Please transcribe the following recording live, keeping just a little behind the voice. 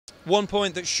1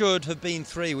 point that should have been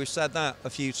 3. We've said that a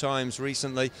few times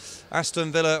recently.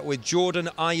 Aston Villa with Jordan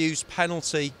Ayew's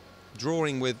penalty,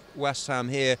 drawing with West Ham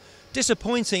here.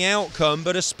 Disappointing outcome,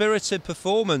 but a spirited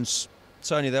performance.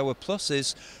 Tony, there were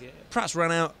pluses. Yeah. Perhaps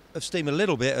ran out of steam a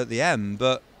little bit at the end,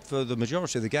 but for the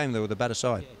majority of the game, they were the better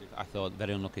side. I thought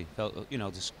very unlucky. Felt, you know,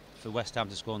 just for West Ham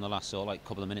to score in the last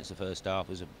couple of minutes of the first half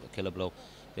was a killer blow.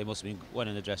 They must have been went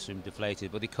in the dressing room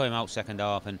deflated, but they came out second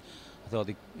half, and I thought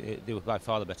they were by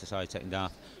far the better side second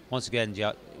half. Once again,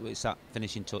 it's that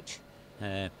finishing touch.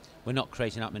 We're not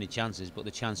creating that many chances, but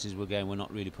the chances we're getting, we're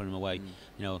not really putting them away.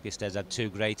 You know, Gistez had 2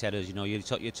 great headers. You know, you're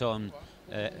talking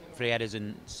 3 headers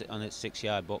on a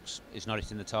 6-yard box. It's not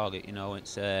hitting the target. You know,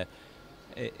 it's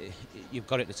you've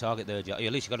got it to target there. At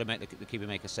least you've got to make the keeper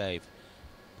make a save.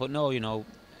 But no, you know,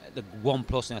 the one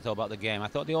plus thing I thought about the game, I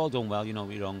thought they all done well. You know,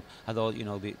 we're wrong. I thought, you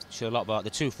know, they showed a lot about the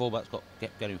 2 fullbacks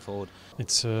getting forward.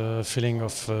 It's a feeling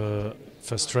of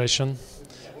frustration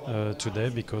today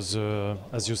because,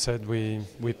 as you said,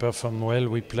 we performed well.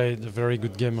 We played a very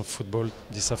good game of football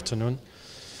this afternoon.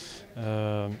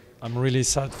 I'm really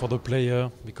sad for the player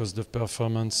because the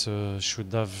performance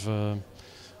should have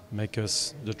make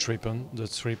us the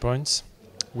 3 points.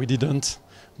 We didn't.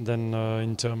 Then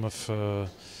in terms of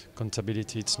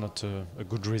accountability, it's not a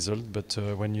good result. But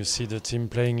when you see the team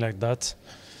playing like that,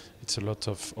 it's a lot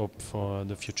of hope for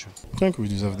the future. I think we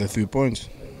deserve the 3 points.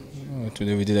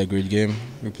 Today we did a great game.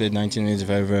 We played 19 minutes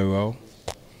very, very well.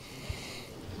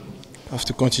 Have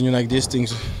to continue like this.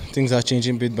 Things are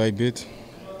changing bit by bit.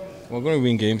 We're going to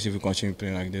win games if we continue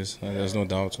playing like this. There's no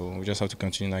doubt. So we just have to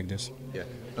continue like this. Yeah.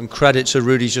 And credit to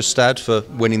Rudy Justad for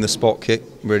winning the spot kick.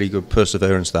 Really good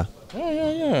perseverance there.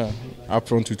 Yeah. Up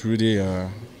front with Rudy,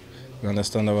 we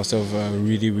understand ourselves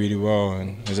really, really well,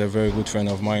 and he's a very good friend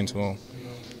of mine. So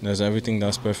there's everything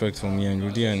that's perfect for me and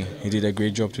Rudy, and he did a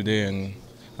great job today, and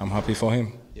I'm happy for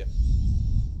him.